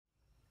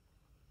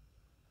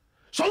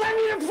So let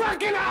me in the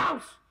fucking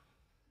house!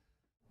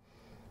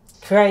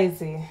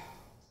 Crazy.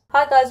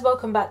 Hi guys,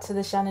 welcome back to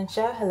the Shannon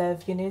Show. Hello,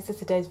 if you're new to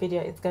today's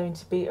video, it's going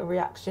to be a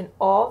reaction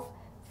of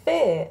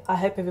Fear. I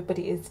hope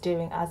everybody is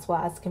doing as well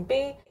as can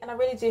be, and I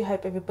really do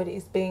hope everybody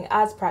is being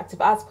as proactive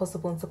as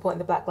possible in supporting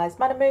the Black Lives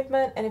Matter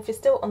movement. And if you're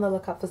still on the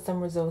lookout for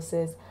some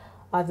resources,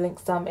 I've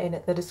linked some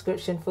in the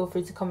description. Feel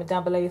free to comment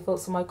down below your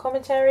thoughts on my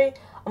commentary.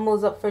 I'm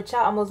always up for a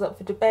chat, I'm always up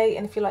for debate,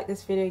 and if you like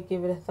this video,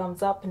 give it a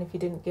thumbs up, and if you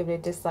didn't, give it a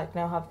dislike,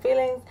 no hard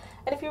feelings.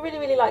 And if you really,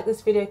 really like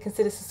this video,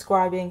 consider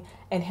subscribing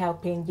and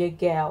helping your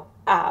girl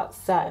out.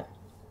 So,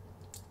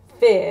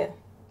 Fear.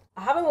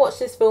 I haven't watched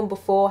this film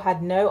before,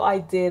 had no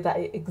idea that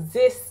it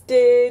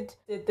existed.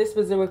 This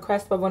was a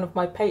request by one of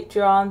my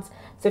Patreons,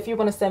 so if you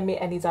want to send me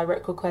any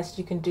direct requests,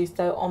 you can do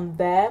so on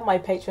there. My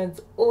patrons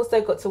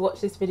also got to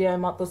watch this video a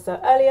month or so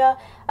earlier,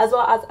 as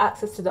well as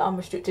access to the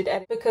unrestricted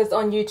edit, because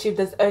on YouTube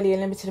there's only a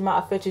limited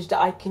amount of footage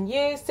that I can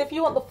use. So if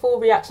you want the full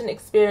reaction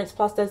experience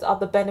plus those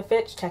other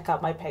benefits, check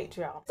out my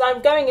Patreon. So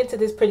I'm going into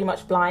this pretty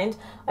much blind.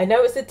 I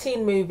know it's a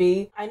teen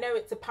movie, I know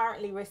it's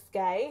apparently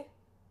risque,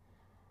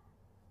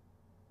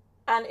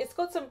 and it's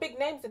got some big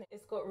names in it.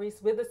 It's got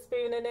Reese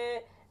Witherspoon in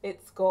it.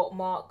 It's got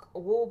Mark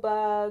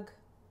Wahlberg,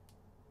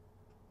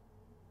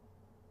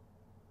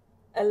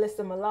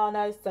 Alyssa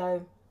Milano.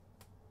 So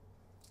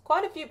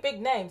quite a few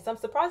big names. I'm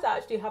surprised I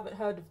actually haven't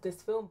heard of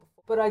this film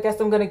before. But I guess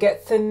I'm going to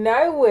get to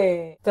know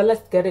it. So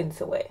let's get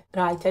into it.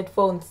 Right,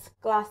 headphones,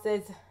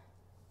 glasses.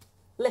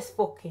 Let's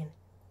fucking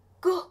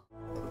go.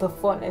 The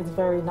font is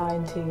very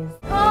 90s.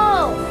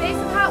 Oh, save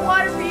some hot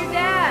water for your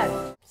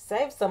dad.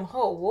 Save some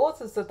hot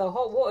water so the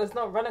hot water is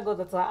not running all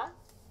the time.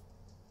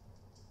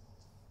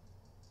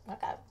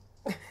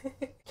 Okay.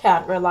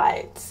 Can't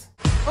relate.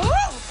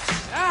 Oh!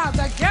 Ah,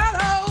 the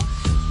ghetto!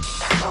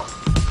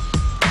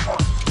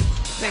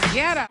 The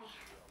ghetto!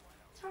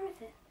 What's wrong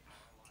with it?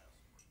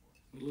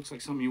 It looks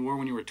like something you wore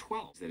when you were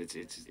 12. That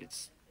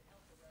it's...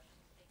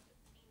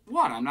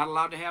 What? I'm not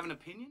allowed to have an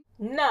opinion?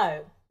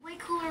 No. Way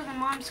cooler than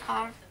Mom's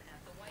car.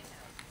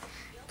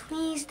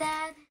 Please,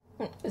 Dad.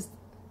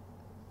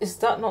 Is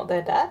that not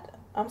their dad?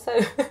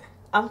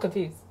 I'm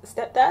confused.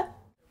 Stepdad?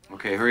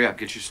 Okay, hurry up.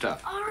 Get your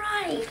stuff. All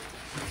right.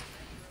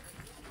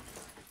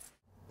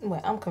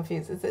 Wait, I'm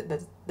confused. Is it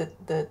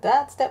the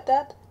dad,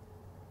 stepdad?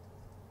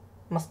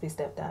 Must be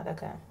stepdad,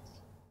 okay.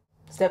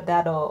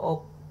 Stepdad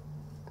or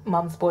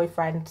mum's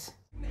boyfriend.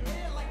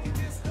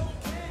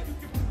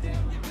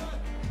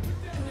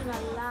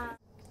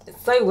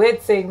 It's so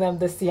weird seeing them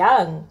this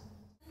young.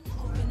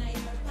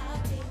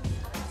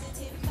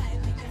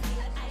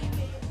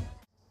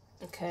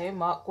 Okay,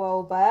 Mark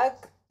Wahlberg.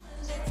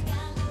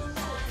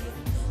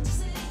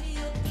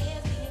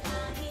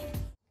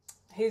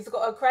 He's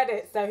got a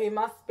credit, so he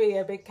must be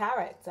a big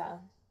character.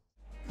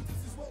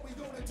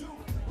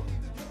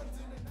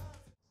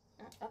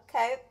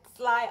 Okay,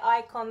 slight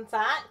eye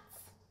contact.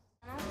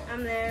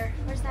 I'm there.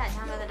 Where's that?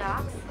 Down by the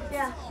docks?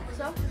 Yeah.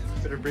 So?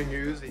 Better bring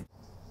your Uzi.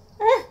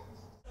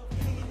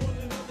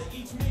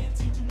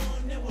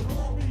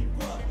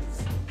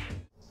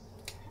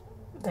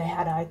 They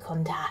had eye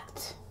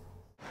contact.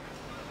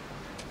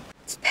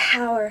 It's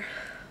power.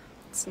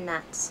 It's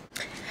nuts.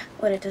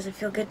 What, it doesn't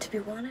feel good to be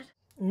wanted?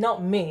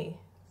 Not me.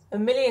 A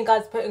million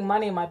guys putting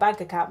money in my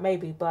bank account,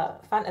 maybe,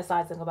 but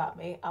fantasizing about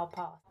me, I'll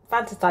pass.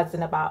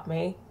 Fantasizing about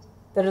me,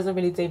 that doesn't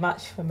really do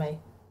much for me.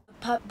 A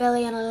pot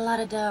belly and a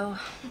lot of dough.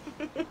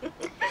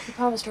 You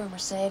promised her a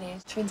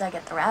Mercedes, which means I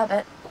get the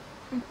rabbit.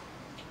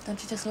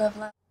 Don't you just love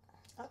life?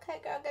 Okay,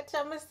 girl, get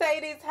your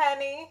Mercedes,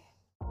 honey.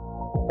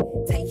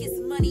 Take his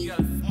money. You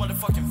gotta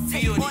motherfucking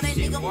feel this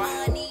shit, boy.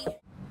 Money.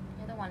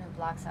 You're the one who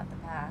blocks out the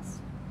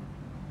past.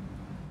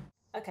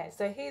 Okay,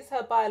 so he's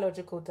her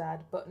biological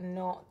dad, but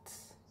not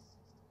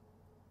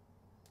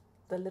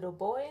the little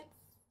boy.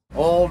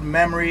 Old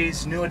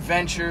memories, new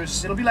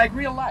adventures. It'll be like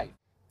real life.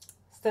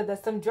 So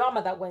there's some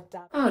drama that went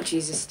down. Oh,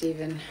 Jesus,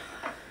 Stephen.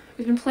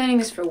 We've been planning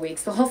this for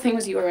weeks. The whole thing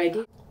was your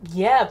idea.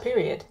 Yeah,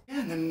 period. Yeah,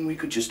 and then we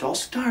could just all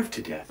starve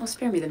to death. Oh,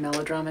 spare me the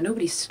melodrama.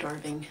 Nobody's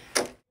starving.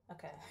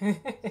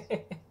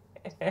 Okay.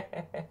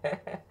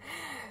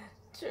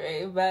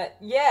 True, but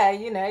yeah,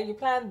 you know, you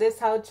planned this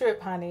whole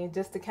trip, honey,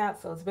 just to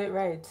cancel. It's a bit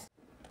rude.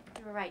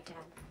 You were right, Dad.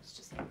 It's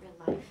just like real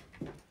life.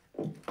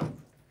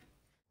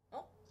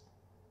 Oh.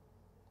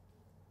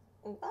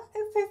 Why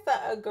is he so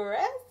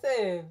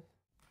aggressive?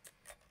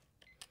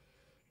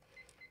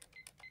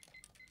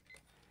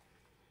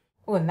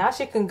 Well, now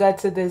she can go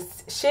to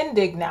this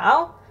shindig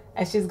now,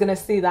 and she's gonna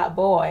see that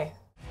boy.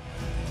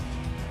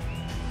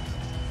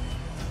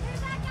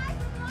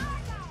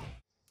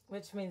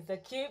 Which means the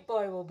cute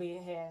boy will be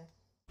here.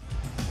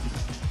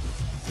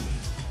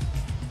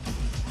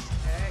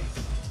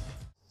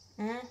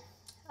 Hey,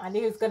 I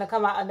knew he was gonna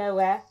come out of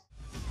nowhere.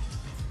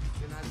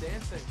 you're not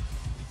dancing.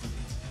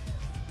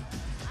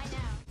 I know.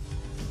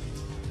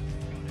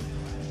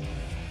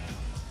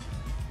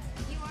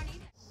 You aren't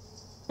either.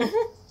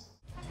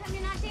 How come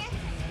you're not dancing?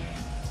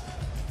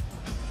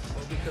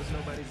 Well, because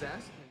nobody's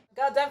asking.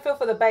 God, don't feel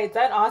for the bait.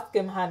 Don't ask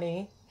him,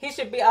 honey. He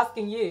should be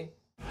asking you.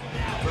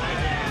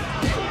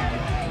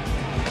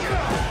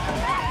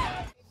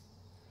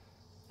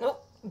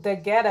 The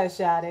ghetto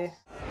shawty.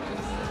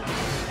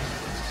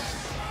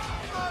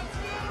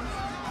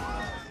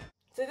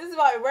 So this is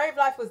why rave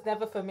life was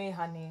never for me,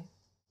 honey.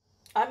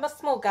 I'm a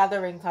small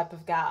gathering type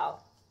of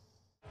gal.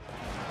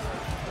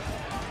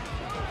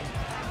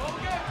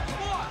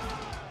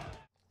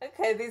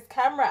 Okay, these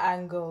camera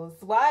angles.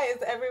 Why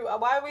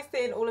are we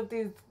seeing all of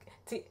these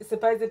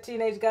supposed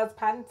teenage girls'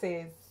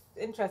 panties?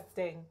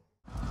 Interesting.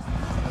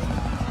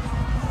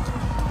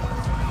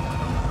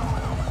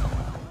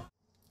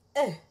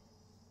 Ugh.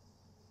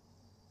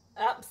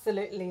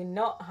 Absolutely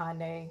not,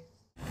 honey.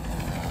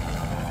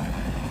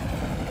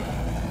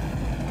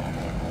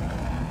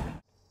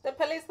 The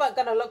police weren't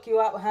gonna lock you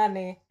up,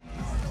 honey.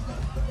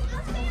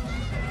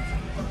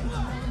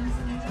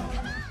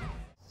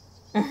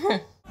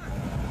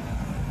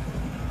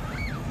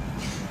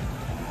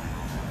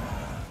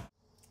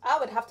 I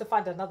would have to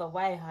find another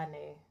way,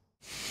 honey.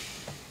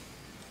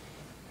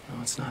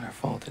 No, it's not her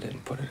fault they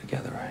didn't put it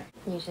together right.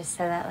 You just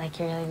said that like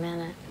you really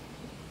meant it.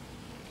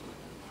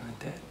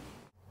 I did.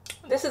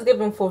 This is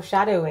giving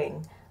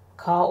foreshadowing.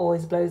 Car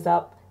always blows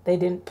up. They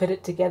didn't put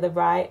it together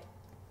right.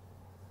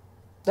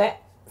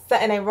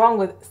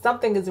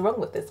 Something is wrong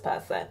with this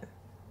person.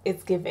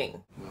 It's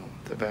giving. Well,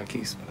 they're back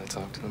east, but I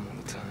talk to them all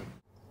the time.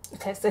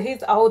 Okay, so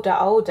he's older.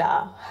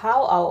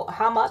 How old?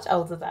 How much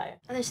older though?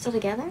 Are they still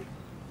together?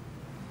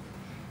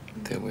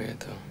 They're weird,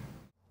 though.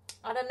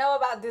 I don't know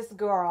about this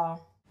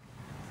girl.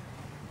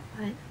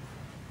 What?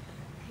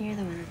 You're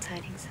the one that's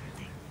hiding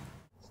something.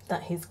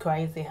 That he's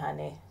crazy,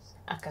 honey.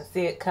 I can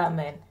see it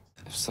coming.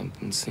 If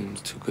something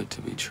seems too good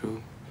to be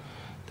true,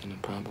 then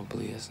it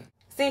probably isn't.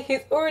 See,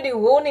 he's already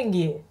warning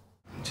you.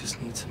 I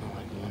just need to know,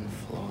 like, one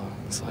flaw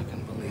so I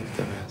can believe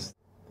the rest.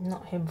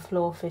 Not him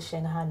floor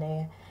fishing,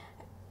 honey.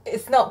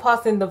 It's not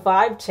passing the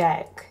vibe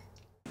check.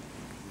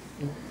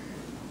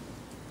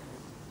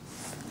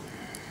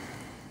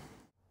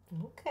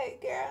 Okay,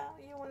 girl,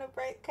 you want to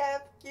break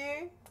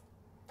curfew?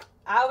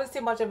 I was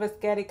too much of a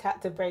scaredy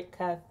cat to break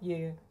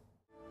curfew.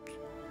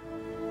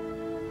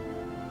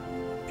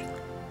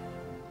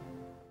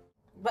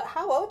 But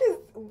how old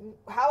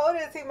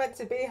is he meant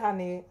to be,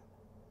 honey?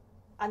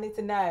 I need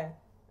to know.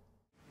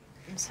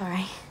 I'm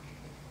sorry.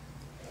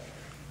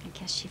 I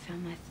guess she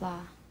found my flaw.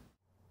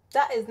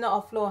 That is not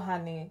a flaw,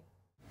 honey.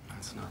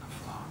 That's not a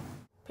flaw.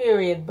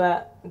 Period,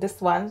 but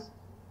this one,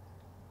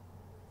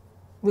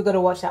 we gotta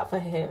watch out for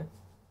him.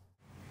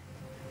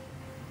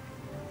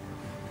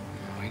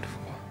 Wait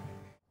for.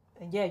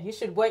 Yeah, you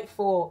should wait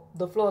for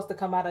the flaws to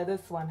come out of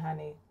this one,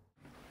 honey.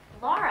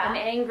 Laura. I'm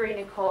angry,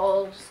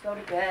 Nicole. Just go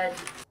to bed.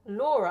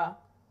 Laura.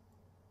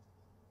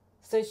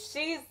 So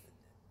she's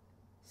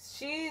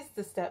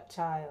the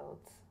stepchild.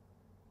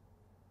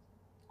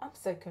 I'm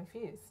so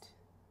confused.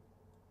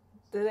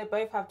 Do they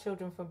both have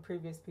children from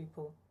previous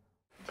people?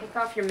 Take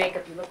off your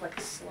makeup. You look like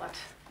a slut.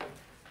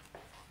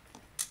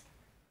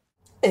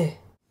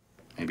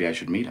 Maybe I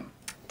should meet him.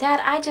 Dad,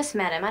 I just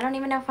met him. I don't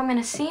even know if I'm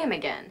gonna see him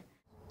again.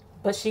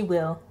 But she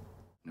will.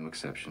 No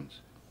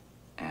exceptions.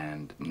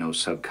 And no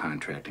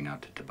subcontracting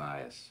out to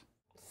Tobias.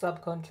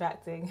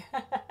 Subcontracting.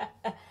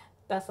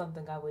 That's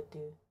something I would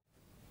do.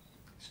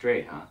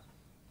 Straight, huh?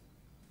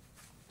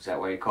 Is that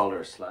why you called her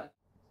a slut?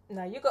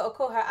 No, you gotta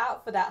call her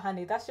out for that,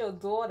 honey. That's your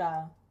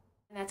daughter.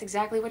 And that's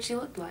exactly what she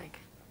looked like.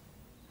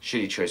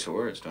 Shitty choice of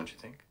words, don't you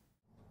think?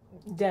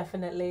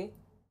 Definitely.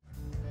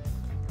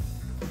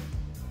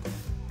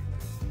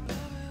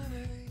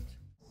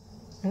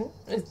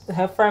 Is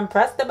her friend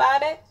pressed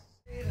about it?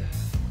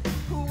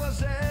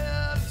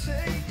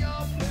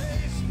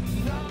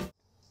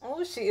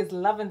 Oh, she is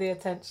loving the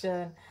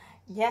attention.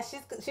 Yeah,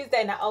 she's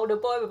dating an older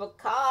boy with a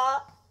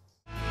car.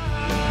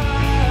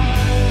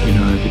 You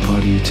know, every part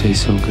of you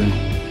tastes so good.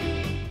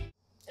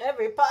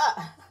 Every part.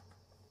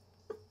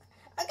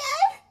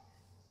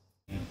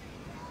 Okay.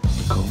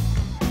 Nicole,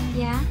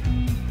 Yeah?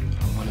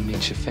 I want to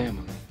meet your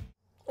family.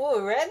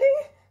 Already?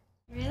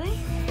 Really?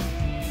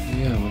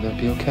 Yeah, will that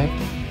be okay?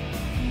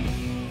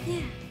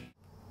 Yeah.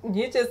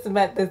 You just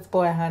met this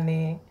boy,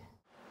 honey.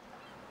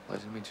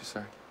 Pleasure to meet you,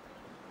 sir.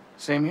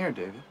 Same here,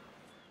 David.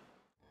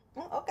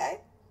 Okay.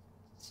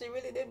 She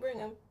really did bring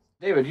him.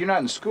 David, you're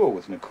not in school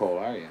with Nicole,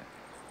 are you?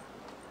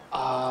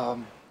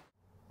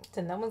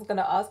 So no one's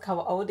gonna ask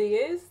how old he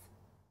is?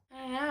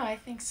 I don't know. I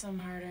think some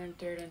hard-earned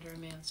dirt under a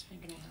man's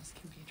fingernails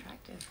can be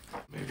attractive.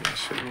 Maybe I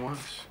shouldn't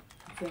once.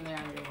 It's in there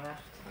on your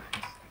left.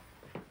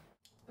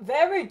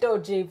 Very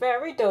dodgy,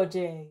 very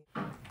dodgy.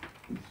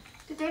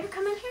 Did David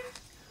come in here?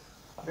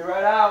 I'll be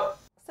right out.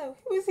 So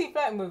who is he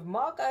flirting with?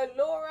 Margot,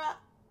 Laura?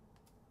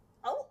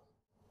 Oh.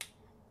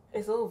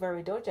 It's all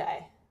very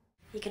dodgy.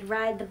 You could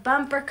ride the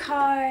bumper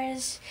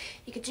cars.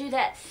 You could do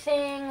that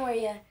thing where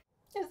you...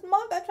 Is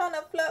Margot trying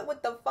to flirt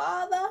with the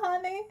father,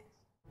 honey?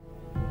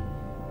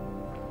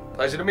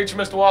 Pleasure to meet you,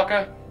 Mr.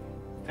 Walker.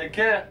 Take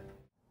care.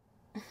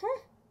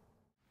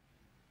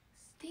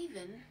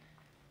 Steven?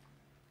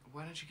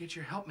 Why don't you get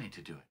your helpmate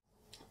to do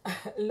it?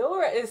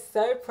 Laura is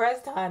so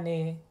pressed,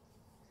 honey.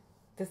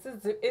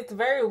 It's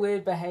very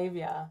weird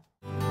behavior.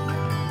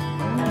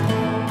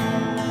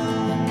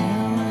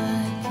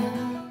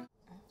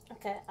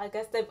 Okay, I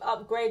guess they've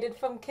upgraded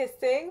from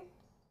kissing.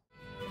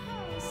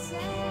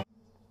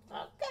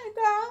 Okay,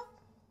 girl.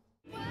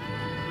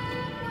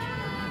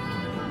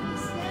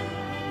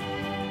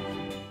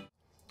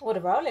 What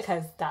a roller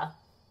coaster.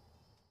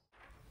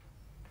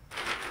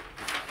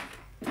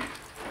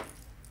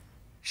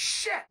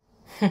 Shit!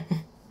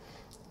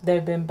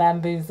 They've been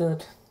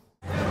bamboozled.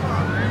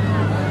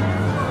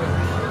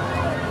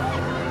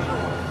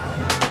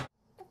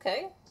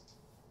 Okay.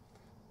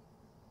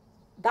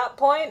 That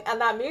point and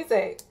that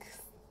music.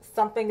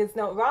 Something is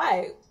not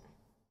right.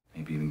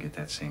 Maybe even get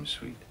that same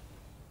suite.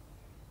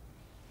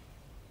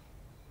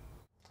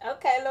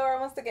 Okay, Laura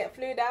wants to get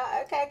flued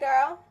out. Okay,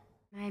 girl.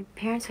 My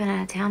parents went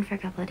out of town for a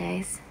couple of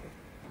days,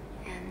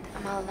 and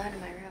I'm all alone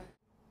in my room.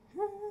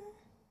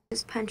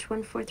 Just punch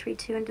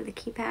 1432 into the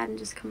keypad and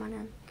just come on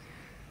in.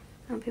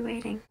 I'll be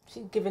waiting.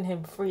 She's giving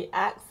him free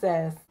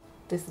access.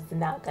 This is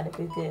not gonna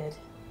be good.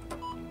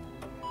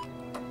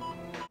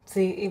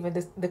 See,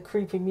 even the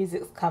creepy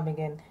music's coming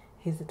in.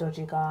 He's a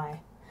dodgy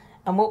guy.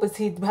 And what was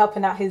he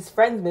helping out his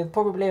friends with?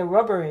 Probably a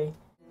robbery.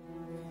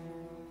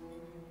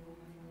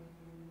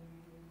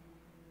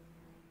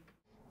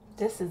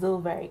 This is all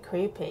very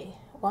creepy.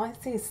 Why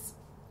is he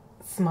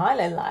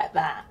smiling like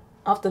that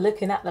after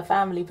looking at the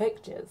family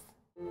pictures?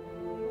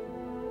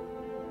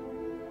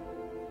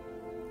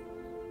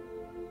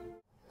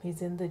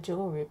 He's in the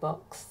jewelry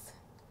box.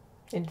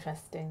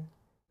 Interesting.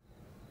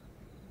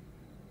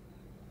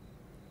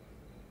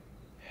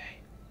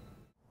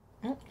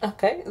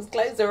 Okay, his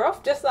clothes are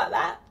off just like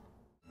that.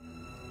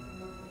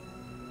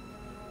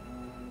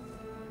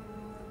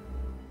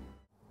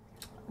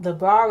 The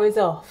bra is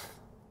off.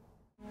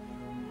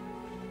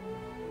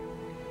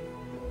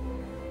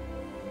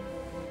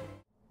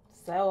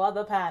 So are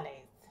the panties.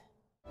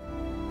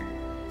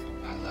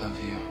 I love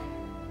you.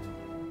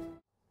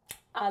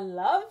 I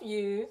love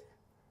you.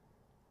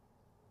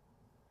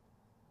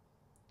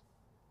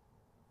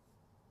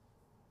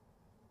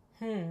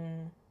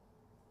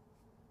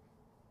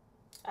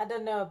 I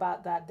don't know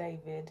about that,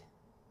 David.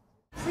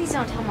 Please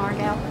don't tell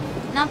Margot.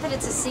 Not that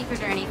it's a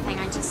secret or anything,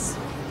 I just...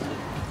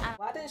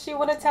 Why didn't she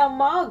want to tell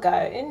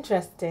Margot?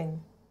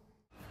 Interesting.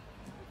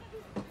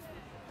 Why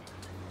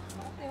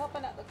are they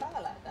hopping out the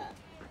car like that?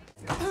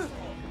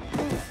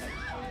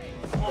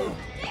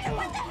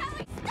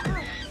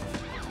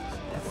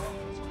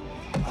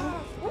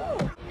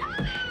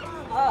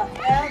 Oh,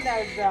 hell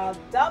no, girl.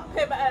 Dump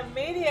him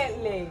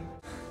immediately.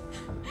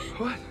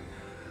 What?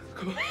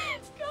 Come on.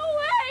 Go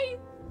away!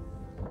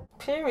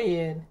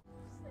 Period.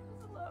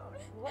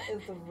 What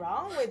is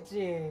wrong with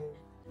you?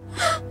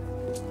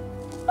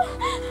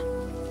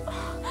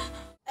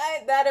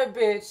 Ain't that a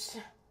bitch?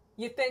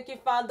 You think you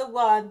found the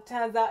one,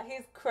 turns out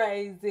he's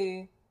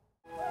crazy.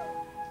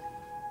 Oh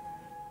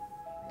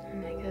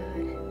my god.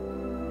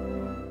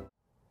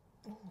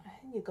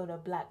 You got a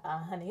black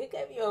eye, honey. Who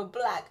gave you a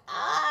black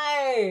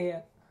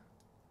eye?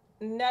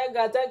 No,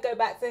 girl, don't go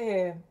back to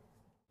him.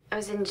 I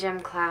was in gym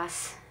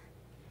class.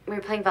 We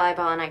were playing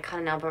volleyball and I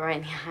caught an elbow right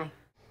in the eye.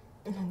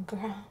 Oh,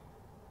 girl.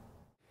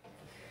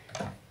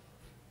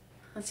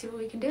 Let's see what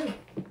we can do.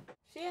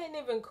 She ain't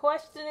even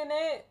questioning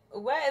it.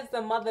 Where is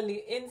the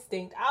motherly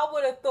instinct? I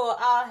would have thought,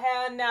 oh,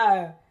 hell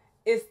no.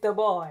 It's the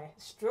boy.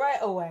 Straight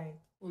away.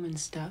 Woman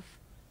stuff.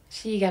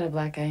 She got a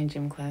black eye in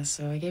gym class,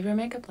 so I gave her a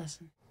makeup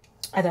lesson.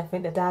 I don't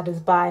think the dad was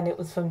buying it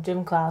was from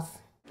gym class.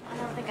 I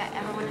don't think I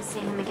ever want to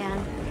see him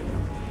again.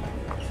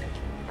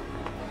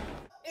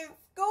 In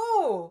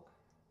school.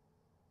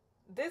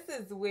 This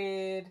is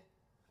weird.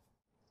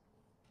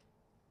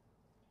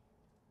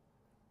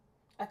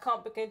 I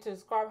can't begin to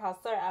describe how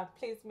sorry I am.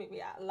 Please meet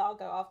me at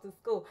Largo after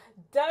school.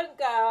 Don't,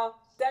 girl.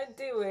 Don't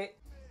do it.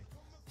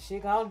 She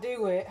gonna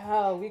do it.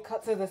 Oh, we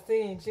cut to the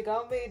scene. She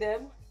gonna meet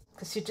him.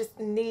 Because she just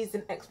needs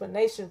an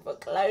explanation for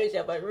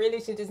closure. But really,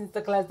 she just needs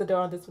to close the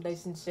door on this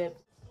relationship.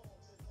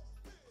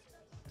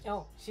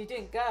 Oh, she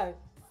didn't go.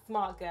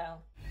 Smart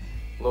girl.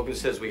 Logan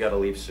says we gotta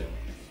leave soon.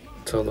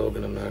 Tell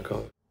Logan I'm not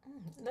going.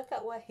 Look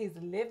at where he's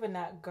living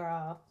at,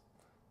 girl.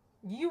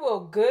 You were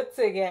good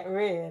to get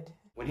rid.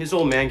 When his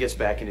old man gets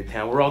back into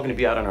town, we're all gonna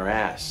be out on our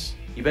ass.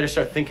 You better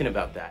start thinking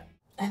about that.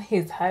 And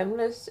he's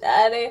homeless,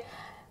 Shaddy.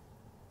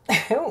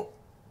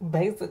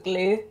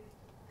 Basically.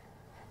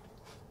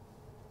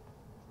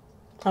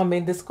 I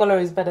mean, the scholar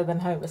is better than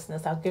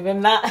homelessness. I'll give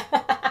him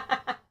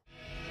that.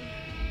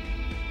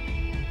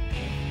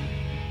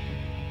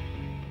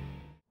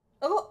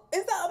 Oh,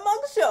 is that a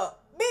mugshot?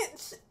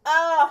 Bitch!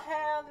 Oh,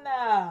 hell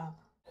no.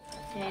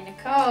 Hey,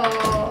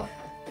 Nicole.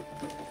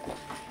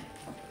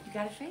 You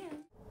got a fan?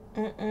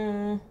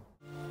 Mm-mm.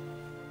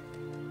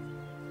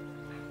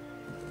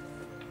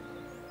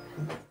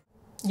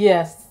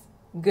 Yes,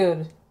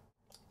 good.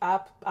 I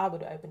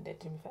would have opened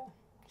it, to be fair.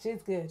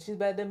 She's good. She's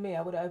better than me.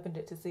 I would have opened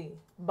it to see.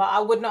 But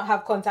I would not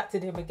have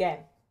contacted him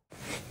again.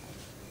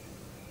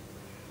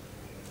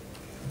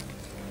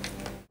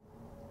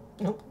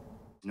 Nope.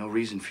 No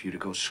reason for you to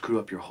go screw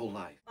up your whole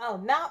life. Oh,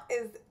 now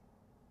is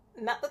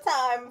not the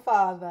time,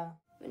 Father.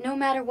 But no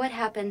matter what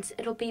happens,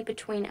 it'll be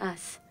between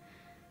us.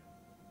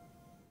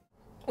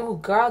 Oh,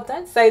 girl,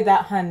 don't say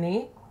that,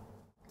 honey.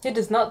 He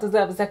does not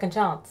deserve a second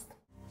chance.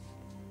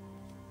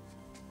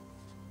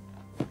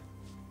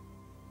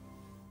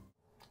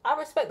 I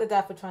respect the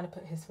dad for trying to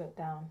put his foot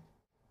down.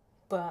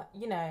 But,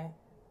 you know,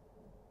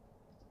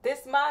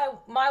 this my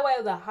way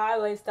of the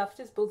highway stuff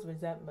just builds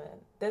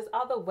resentment. There's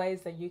other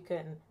ways that you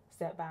can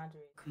set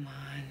boundaries. Come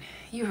on.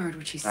 You heard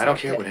what she said. I don't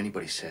care what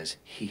anybody says.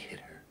 He hit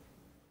her.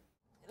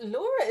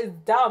 Laura is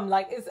dumb.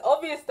 Like, it's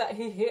obvious that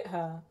he hit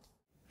her.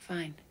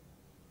 Fine.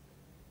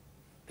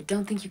 But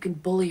don't think you can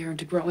bully her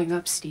into growing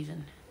up,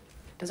 Stephen.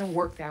 It doesn't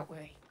work that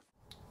way.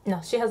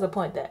 No, she has a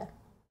point there.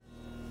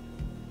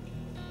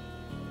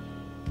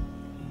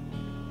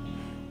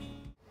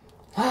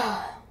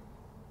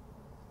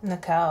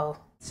 Nicole.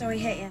 So he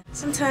hit you.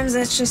 Sometimes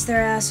that's just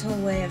their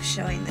asshole way of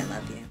showing they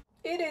love you.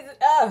 It is,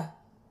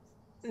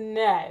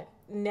 no,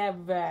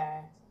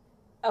 never.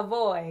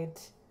 Avoid.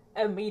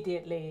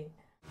 Immediately.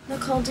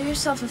 Nicole, do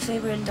yourself a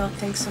favor and don't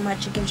think so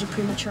much. It gives you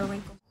premature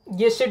wrinkles.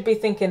 You should be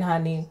thinking,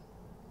 honey.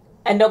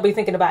 And don't be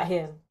thinking about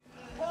him.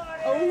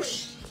 Oh,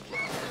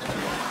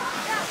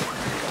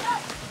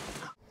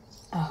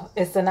 Oh,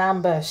 it's an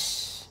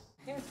ambush.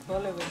 He's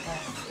following her.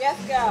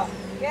 Yes, girl.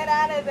 Get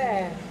out of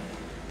there.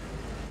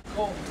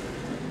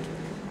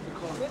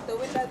 With the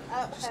windows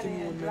up,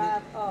 honey, and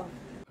drive off.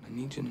 But I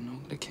need you to know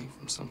that it came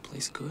from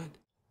someplace good.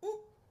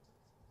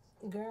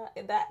 Girl,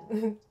 that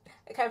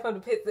it came from the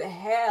pits of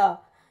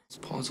hell. There's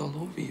paws all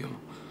over you.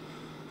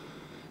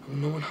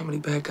 I'm knowing how many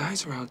bad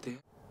guys are out there.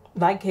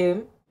 Like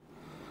him.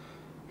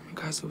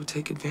 Guys that would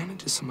take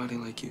advantage of somebody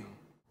like you.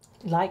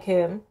 Like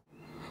him.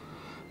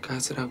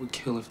 Guys that I would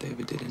kill if they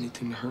ever did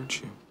anything to hurt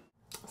you.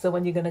 So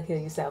when you gonna kill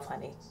yourself,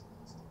 honey?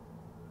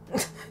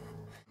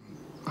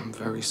 I'm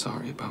very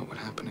sorry about what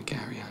happened to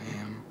Gary. I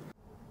am.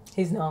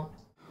 He's not.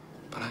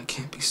 But I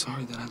can't be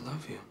sorry that I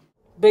love you.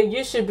 But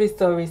you should be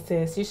sorry,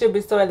 sis. You should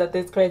be sorry that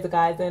this crazy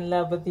guy's in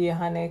love with you,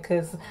 honey,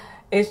 because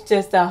it's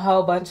just a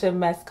whole bunch of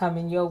mess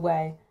coming your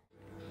way.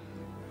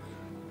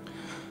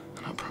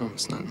 And I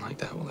promise nothing like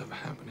that will ever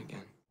happen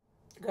again.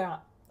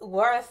 Girl,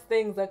 worse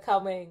things are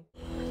coming.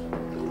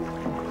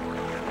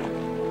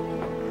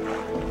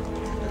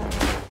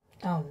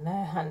 Oh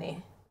no,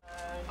 honey.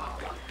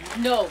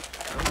 No.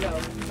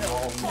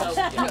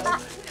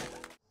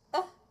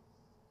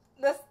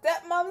 The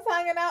stepmom's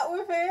hanging out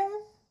with him?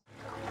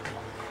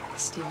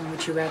 Stephen,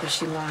 would you rather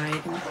she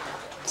lied and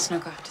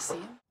snuck off to see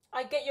him?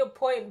 I get your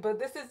point, but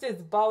this is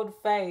just bold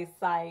face.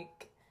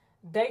 Like,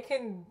 they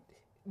can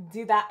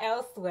do that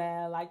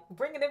elsewhere. Like,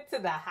 bringing him to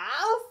the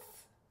house?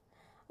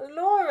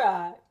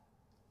 Laura.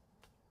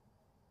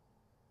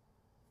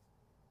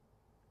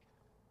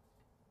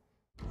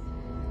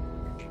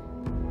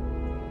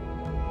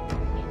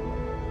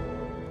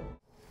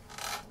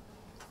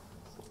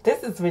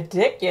 This is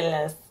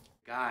ridiculous.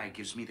 Guy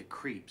gives me the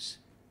creeps,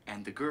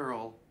 and the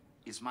girl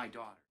is my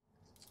daughter.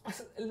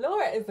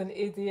 Laura is an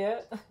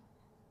idiot.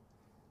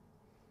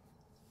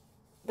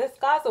 This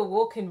guy's a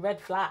walking red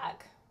flag.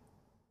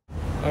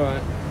 All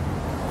right.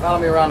 Follow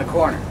me around the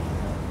corner.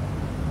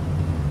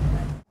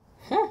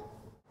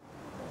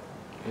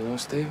 You know,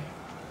 Steve,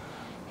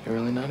 you're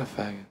really not a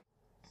faggot.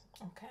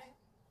 Okay.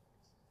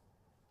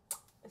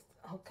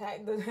 Okay,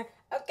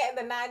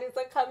 the 90s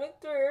are coming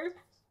through.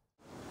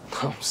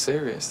 I'm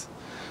serious.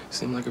 You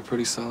seem like a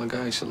pretty solid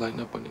guy. You should lighten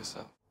up on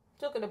yourself.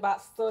 Talking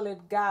about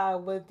solid guy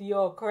with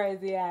your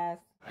crazy ass.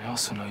 I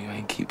also know you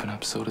ain't keeping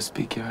up, so to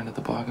speak, your end of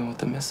the bargain with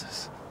the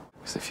missus.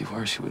 Because if you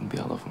were, she wouldn't be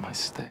all over my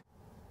stick.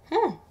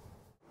 We're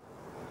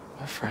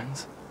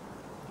friends.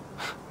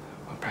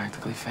 We're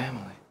practically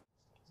family.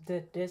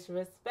 The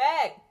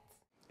disrespect.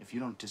 If you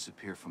don't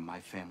disappear from my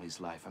family's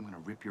life, I'm gonna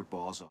rip your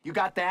balls off. You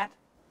got that,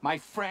 my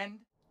friend?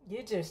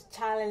 You just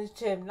challenged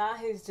him. Now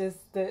he's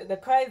just, the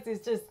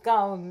crazy's just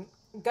going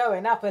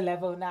up a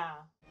level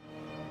now.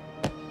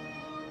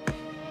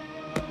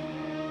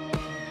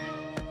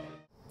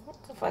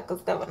 What the fuck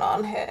is going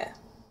on here?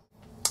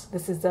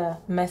 This is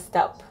messed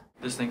up.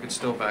 This thing could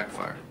still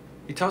backfire.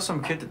 You tell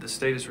some kid that the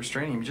state is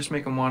restraining him, you just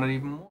make him want it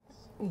even more.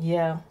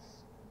 Yeah.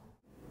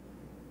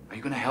 Are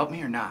you gonna help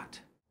me or not?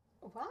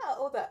 Why are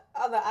all the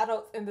other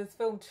adults in this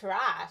film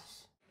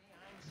trash?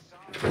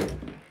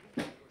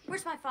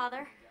 Where's my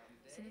father?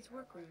 He's in his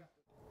workroom.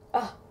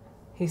 Oh,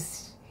 he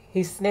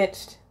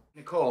snitched.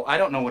 Nicole, I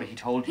don't know what he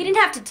told you. He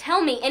didn't have to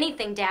tell me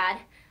anything, Dad.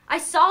 I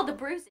saw the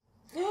bruises.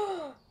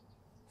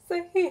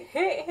 So he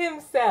hit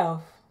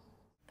himself.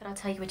 But I'll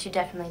tell you what you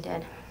definitely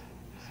did.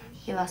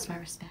 You lost my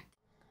respect.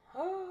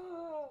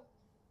 Oh,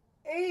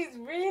 he's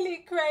really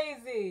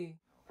crazy.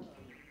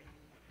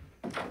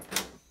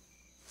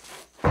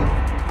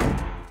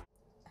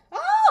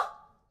 Oh!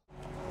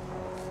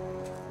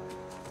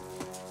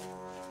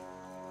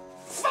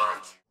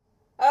 Fuck!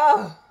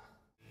 Oh!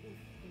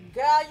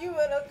 Girl, you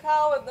in a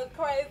car with the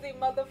crazy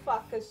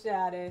motherfucker,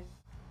 Shaddy.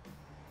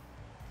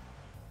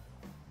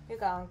 He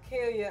gonna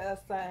kill you or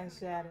something,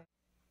 Shaddy.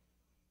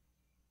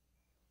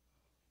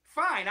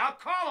 Fine, I'll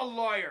call a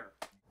lawyer.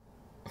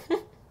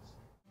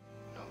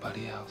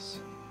 Nobody else.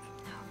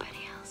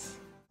 Nobody else.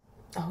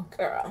 Oh,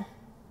 girl.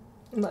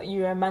 Look,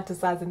 you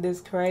romanticizing this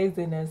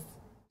craziness.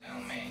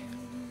 Tell me.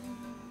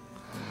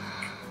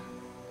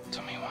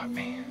 want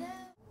me.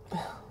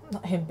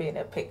 Not him being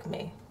a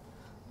pick-me.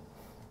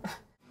 I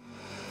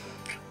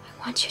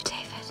want you,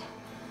 David.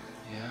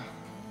 Yeah?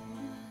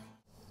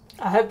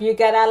 I hope you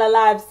get out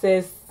alive,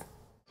 sis.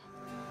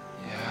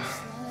 Yeah.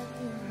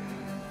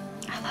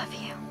 I love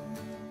you.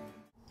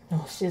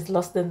 Oh, she's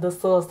lost in the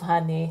sauce,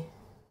 honey.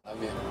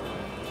 Love you.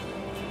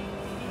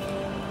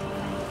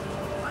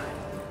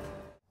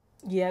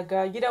 Yeah,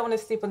 girl, you don't want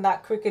to sleep on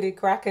that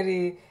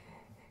crickety-crackety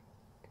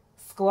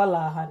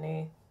squalor,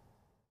 honey.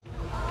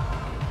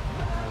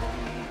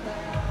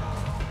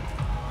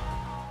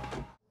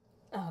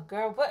 Oh,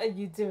 girl, what are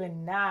you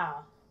doing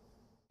now?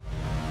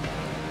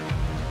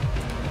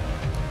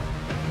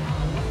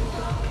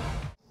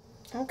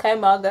 Okay,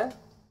 Margo.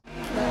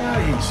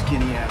 Ah, you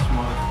skinny ass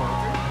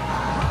motherfucker.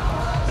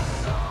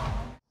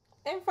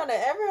 In front of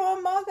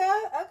everyone, Margo?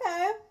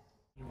 Okay.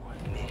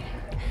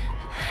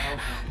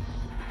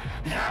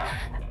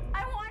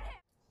 I want him.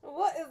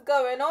 What is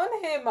going on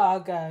here,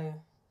 Margo?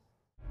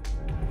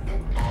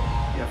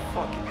 Yeah,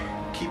 fuck it.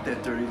 Keep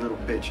that dirty little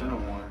bitch. I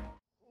don't want her.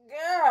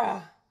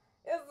 Girl,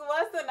 it's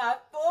worse than I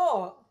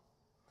thought.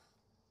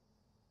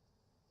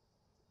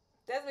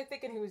 There's me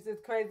thinking he was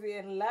just crazy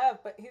in love,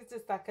 but he's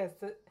just like a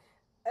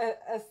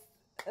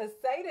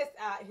sadist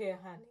out here,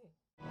 honey.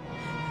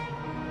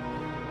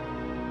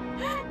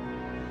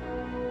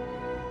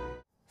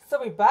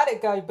 Sorry about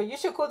it, girl, but you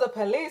should call the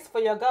police for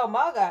your girl,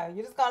 Margo.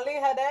 You just gonna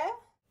leave her there?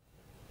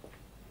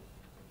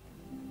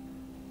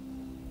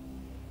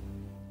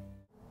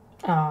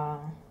 Aww.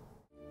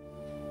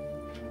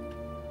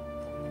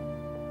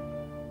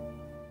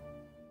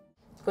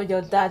 Got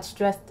your dad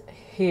stressed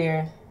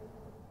here.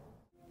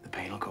 The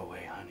pain will go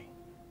away, honey.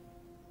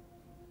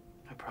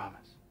 I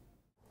promise.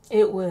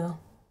 It will.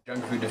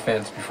 Junk food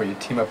defense before you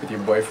team up with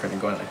your boyfriend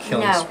and go on a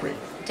killing No, spree.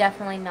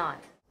 definitely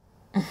not.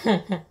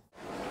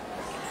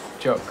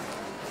 Joke.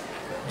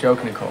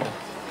 Joke, Nicole.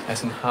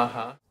 As in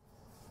haha.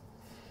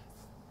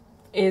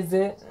 Is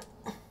it?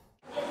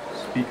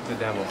 Speak of the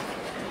devil.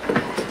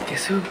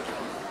 Guess who?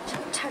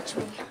 Don't touch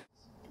me.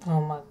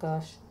 Oh my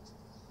gosh.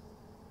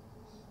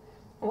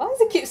 Why does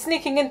he keep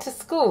sneaking into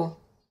school?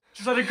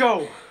 Just let it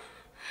go.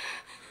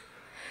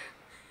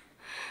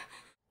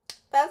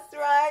 That's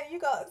right. You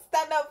got to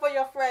stand up for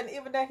your friend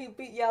even though he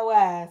beat your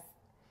ass.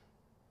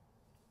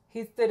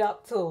 He stood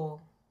up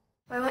tall.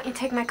 Why won't you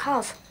take my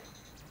calls?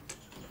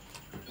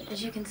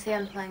 As you can see,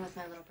 I'm playing with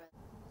my little brother.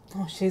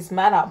 Oh, she's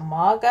mad at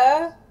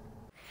Margo?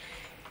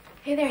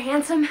 Hey there,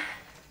 handsome.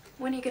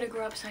 When are you gonna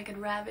grow up so I can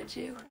ravage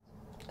you?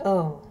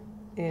 Oh,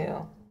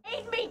 ew.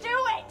 Made me do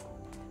it.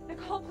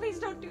 Nicole, please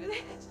don't do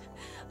this.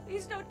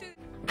 Please don't do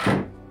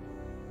this.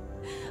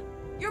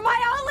 You're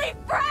my only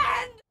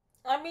friend.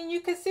 I mean,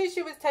 you could see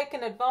she was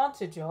taken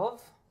advantage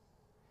of.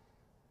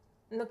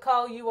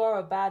 Nicole, you are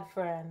a bad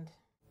friend.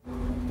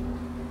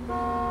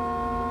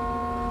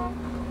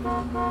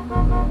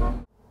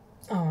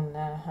 Oh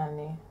no,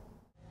 honey.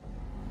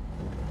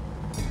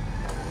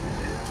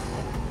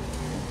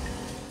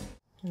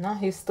 Now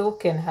he's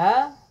stalking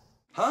her.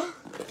 Huh?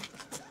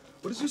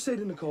 What did you say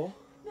to Nicole?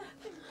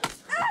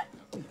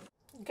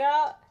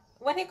 Girl,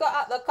 when he got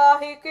out the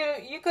car, you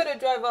could have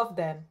drove off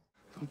then.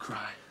 Don't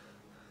cry.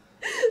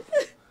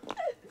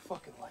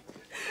 Fucking like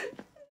it.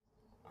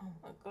 Oh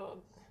my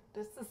god,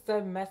 this is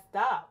so messed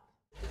up.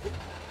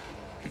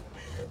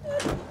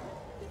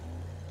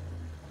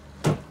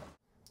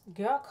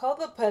 Girl, call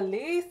the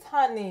police,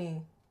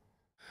 honey.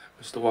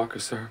 Mr. Walker,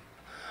 sir,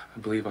 I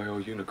believe I owe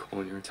you, Nicole,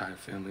 and your entire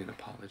family an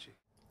apology.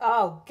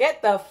 Oh,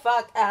 get the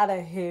fuck out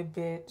of here,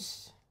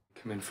 bitch.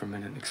 Come in for a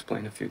minute and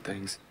explain a few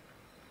things.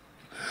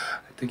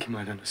 I think you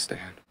might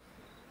understand.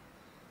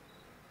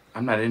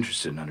 I'm not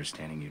interested in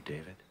understanding you,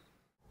 David.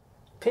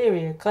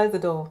 Period. Close the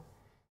door.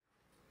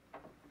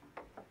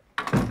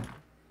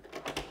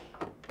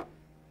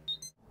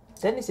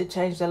 Then you should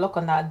change the lock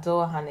on that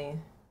door, honey.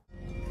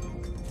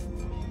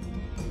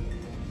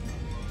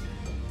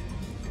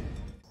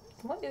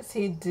 What is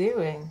he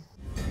doing?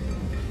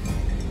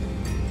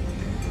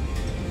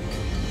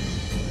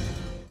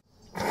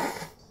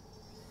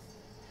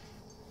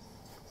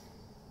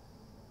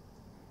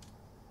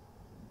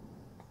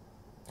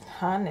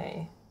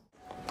 Honey.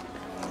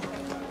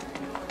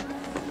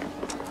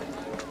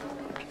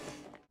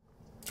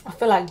 I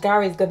feel like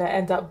Gary's gonna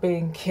end up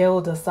being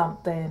killed or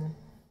something.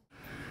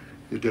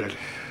 You did it.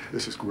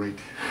 This is great.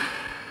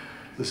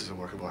 This is a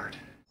work of art.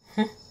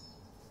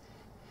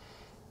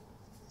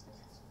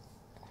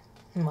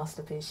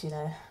 Masterpiece, you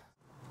know.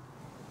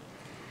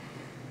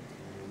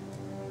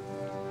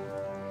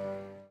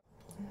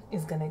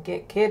 He's gonna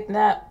get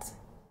kidnapped.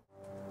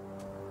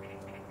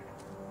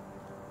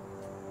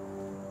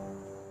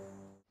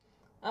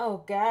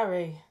 Oh,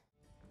 Gary.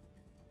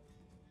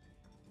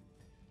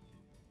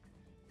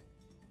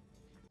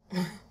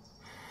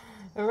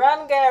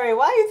 Run, Gary.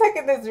 Why are you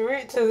taking this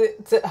route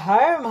to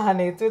home,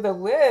 honey? Through the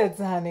woods,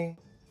 honey.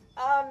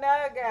 Oh,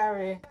 no,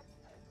 Gary.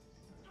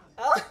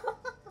 Oh,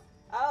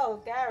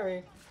 oh,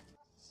 Gary.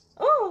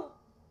 Oh.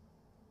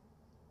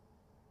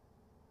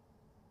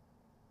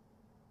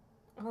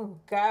 Oh,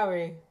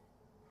 Gary.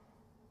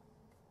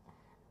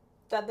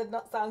 That did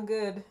not sound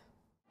good.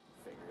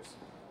 Figures.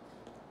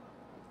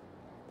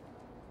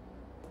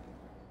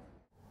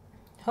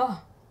 Huh.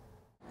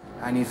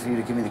 I need for you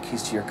to give me the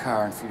keys to your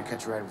car and for you to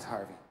catch a ride with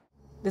Harvey.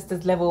 This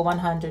is level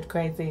 100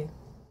 crazy.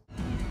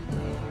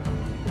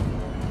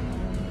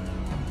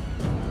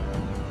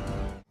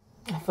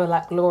 I feel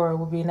like Laura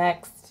will be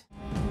next.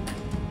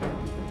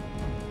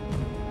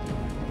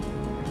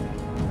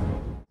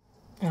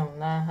 Oh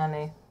no,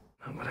 honey.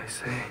 Not what I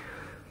say.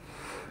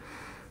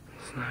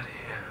 It's not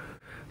here.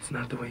 It's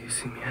not the way you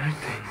see me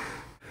acting.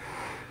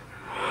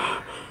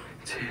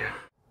 It's here.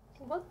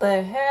 What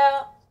the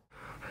hell?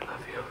 I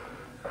love you.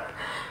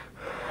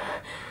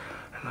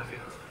 I love you.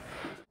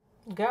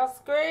 Girl,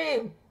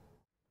 scream.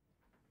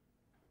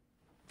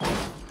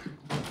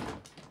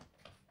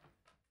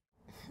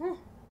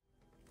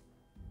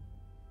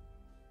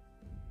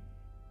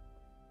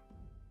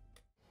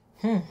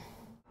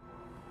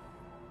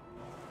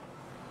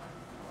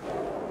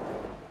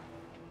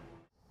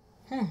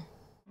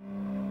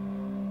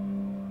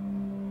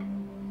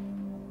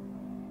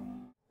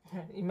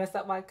 You mess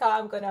up my car,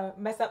 I'm gonna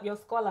mess up your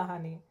scholar,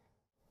 honey.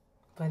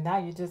 But now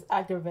you just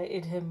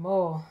aggravated him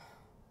more.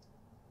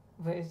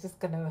 But it's just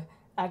gonna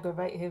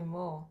aggravate him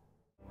more.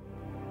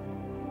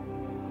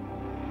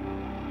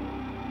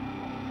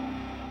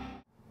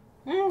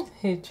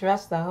 He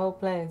trashed the whole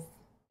place.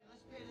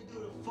 Let's pay to do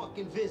the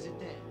fucking visit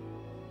then.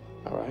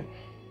 All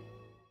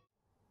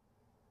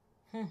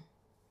right.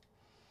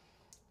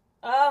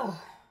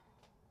 Oh.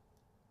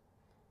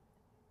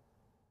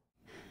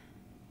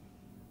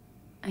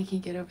 I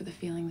can't get over the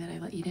feeling that I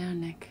let you down,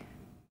 Nick.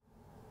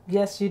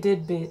 Yes, you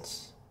did,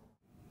 bitch.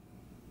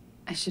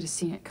 I should have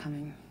seen it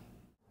coming.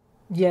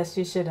 Yes,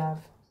 you should have.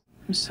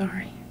 I'm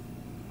sorry.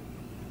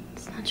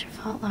 It's not your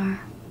fault,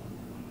 Laura.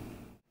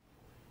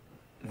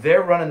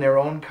 They're running their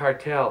own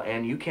cartel,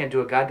 and you can't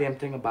do a goddamn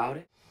thing about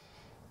it?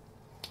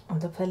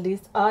 The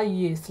police are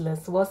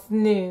useless. What's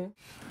new?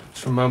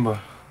 Just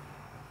remember,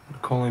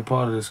 you're only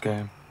part of this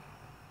game.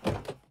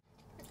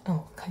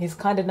 Oh, he's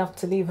kind enough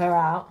to leave her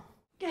out.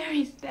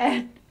 Gary's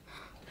dead.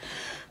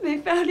 They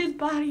found his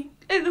body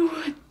in the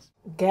woods.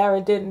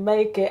 Gary didn't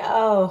make it.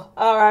 Oh,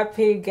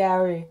 R.I.P.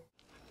 Gary.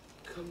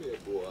 Come here,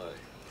 boy.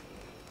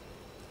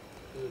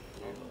 Good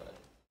boy.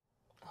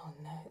 Oh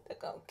no, they're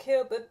gonna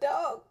kill the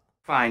dog.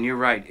 Fine, you're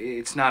right.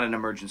 It's not an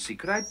emergency.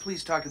 Could I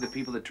please talk to the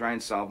people that try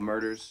and solve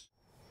murders?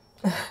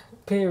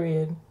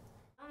 Period.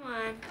 Come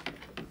on.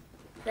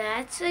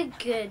 That's a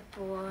good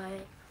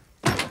boy.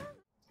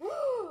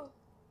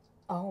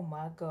 Oh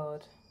my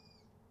god.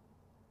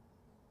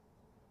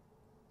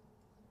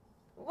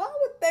 Why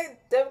would they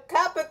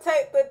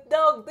decapitate the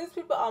dog? These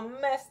people are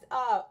messed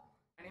up.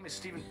 My name is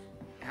Steven.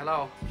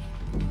 Hello?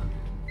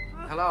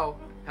 Hello?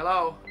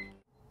 Hello?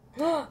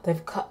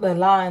 They've cut the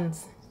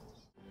lines.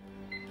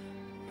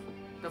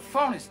 The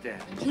phone is dead.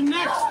 What's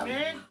next,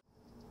 man?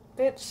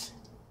 Bitch.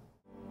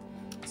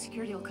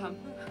 Security will come.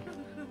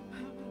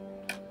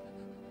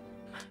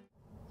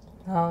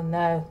 Oh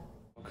no.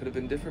 Could have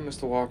been different,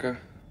 Mr.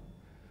 Walker.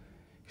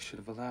 You should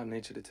have allowed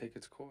nature to take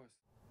its course.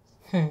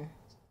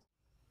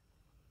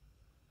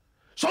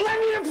 So let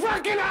me in the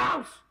fucking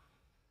house!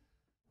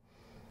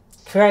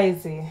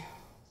 Crazy.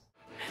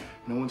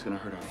 No one's gonna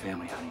hurt our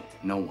family, honey.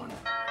 No one.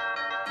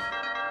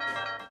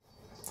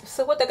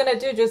 So what they're gonna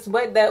do? Just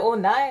wait there all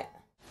night?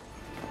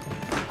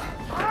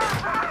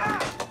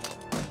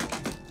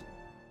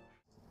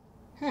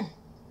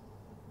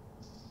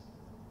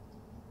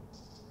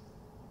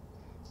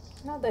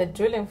 Now they're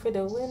drilling through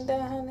the window,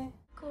 honey.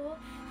 Cool.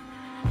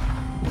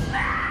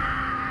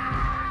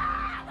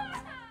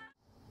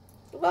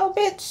 Well,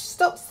 bitch,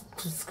 stop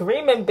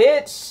screaming,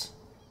 bitch.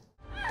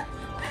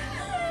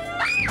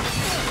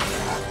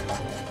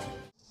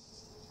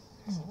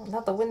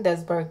 Now the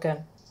window's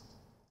broken.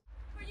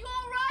 Are you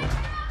alright?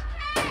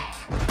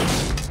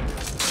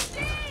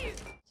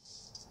 Steve!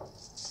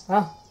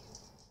 Oh.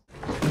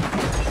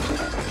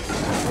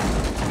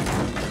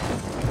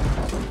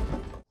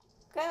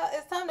 Girl,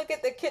 it's time to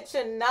get the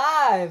kitchen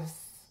knives.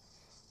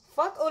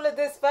 Fuck all of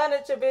this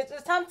furniture, bitch.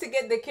 It's time to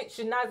get the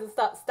kitchen knives and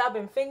start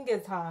stabbing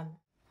fingers, hon.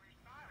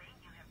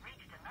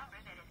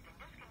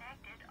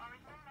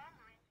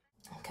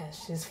 Okay,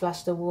 she's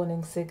flashed a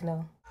warning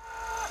signal.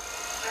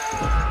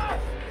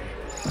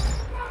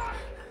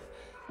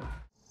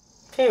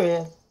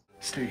 Period.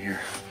 Stay here.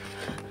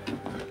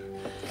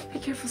 Be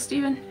careful,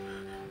 Steven.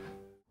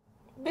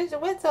 Bitch,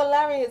 wait till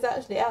Larry is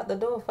actually out the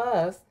door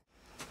first.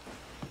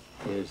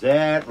 Is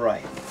that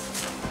right?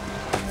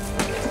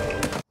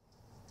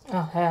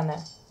 Oh, hell no.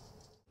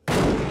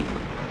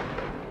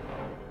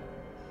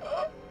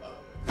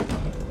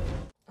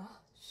 Oh,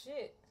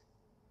 shit.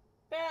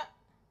 Man,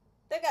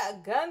 they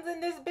got guns in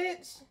this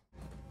bitch?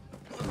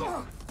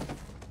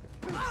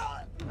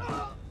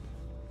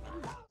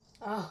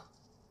 Oh.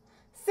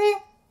 See?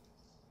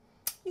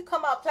 You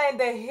come out playing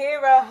the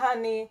hero,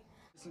 honey.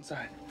 It's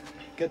inside.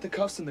 Get the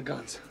cuffs and the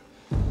guns.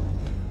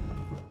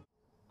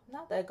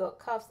 Now they got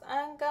cuffs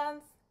and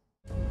guns.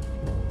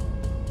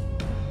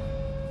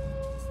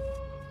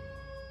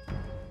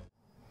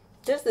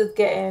 This is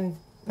getting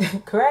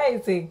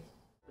crazy.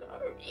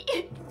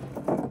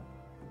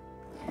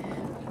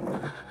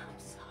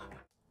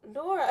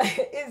 Laura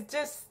is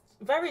just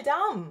very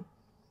dumb.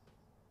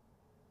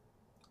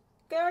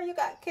 Girl, you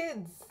got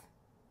kids.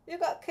 You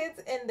got kids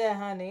in there,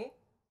 honey.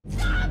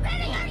 Stop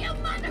hitting her, you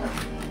mother!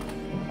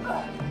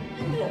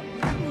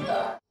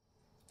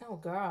 Oh,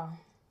 girl.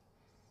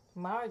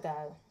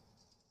 Margot.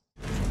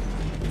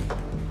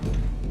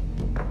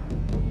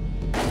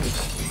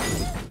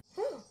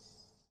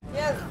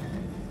 Yes.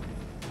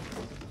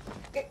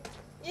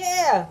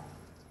 Yeah.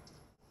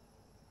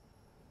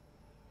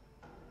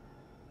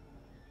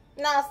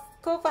 Nah,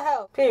 call for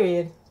help.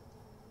 Period.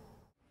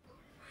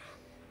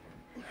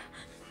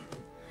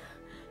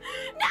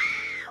 No!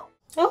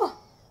 Oh.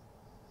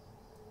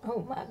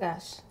 Oh my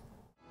gosh.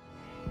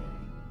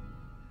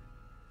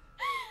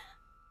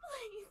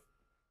 Please.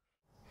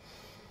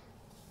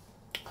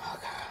 Oh,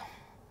 girl.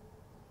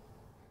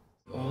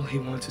 All he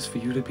wants is for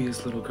you to be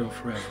his little girl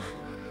forever.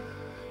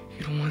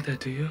 You don't want that,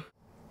 do you?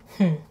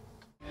 You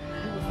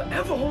will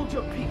forever hold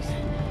your peace.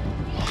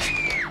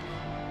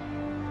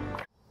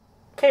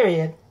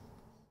 Period.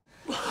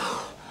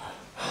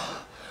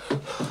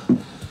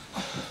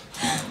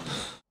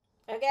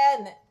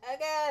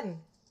 Again.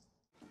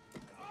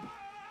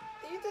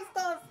 You just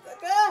don't.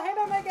 Girl, hit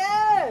him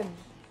again.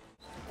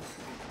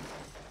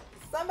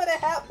 Somebody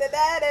help the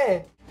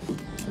daddy.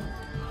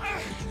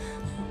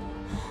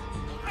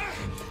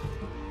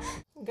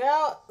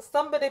 Girl,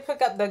 somebody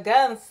pick up the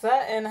gun,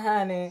 something,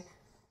 honey.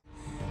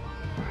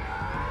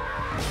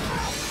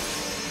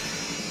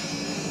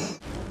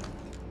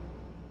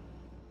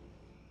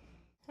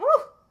 Woo.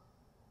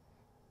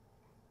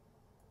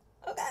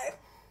 Okay.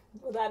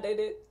 Well, that did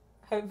it,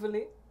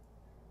 hopefully.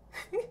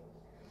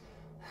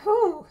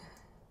 Whew.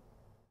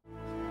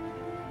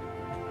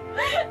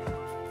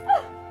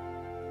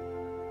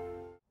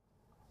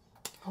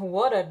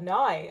 What a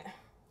night.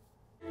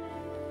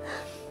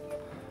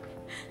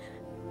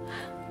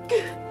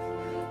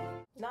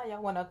 Now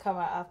y'all want to come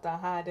out after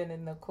hiding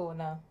in the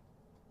corner.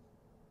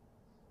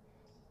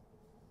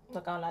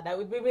 Look on like that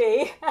would be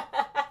me.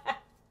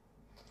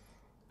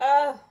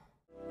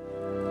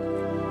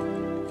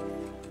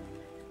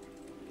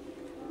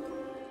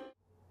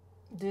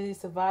 Did he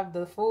survive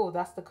the fall?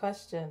 That's the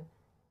question.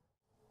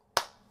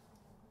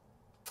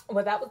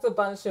 Well, that was a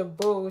bunch of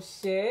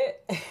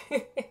bullshit.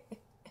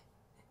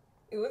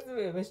 It was a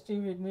bit of a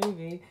stupid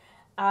movie.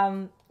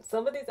 Some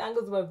of these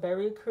angles were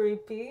very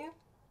creepy.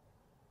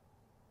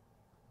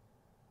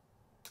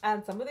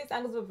 And some of these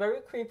angles were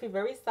very creepy,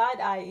 very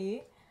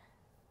side-eye-y.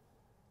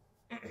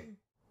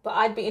 But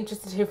I'd be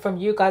interested to hear from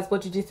you guys.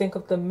 What did you think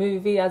of the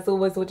movie? As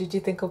always, what did you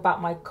think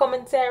about my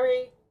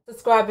commentary?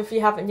 Subscribe if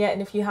you haven't yet,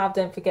 and if you have,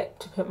 don't forget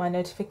to put my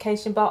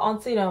notification bell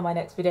on so you know when my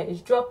next video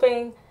is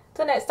dropping.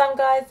 Till next time,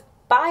 guys.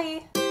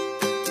 Bye!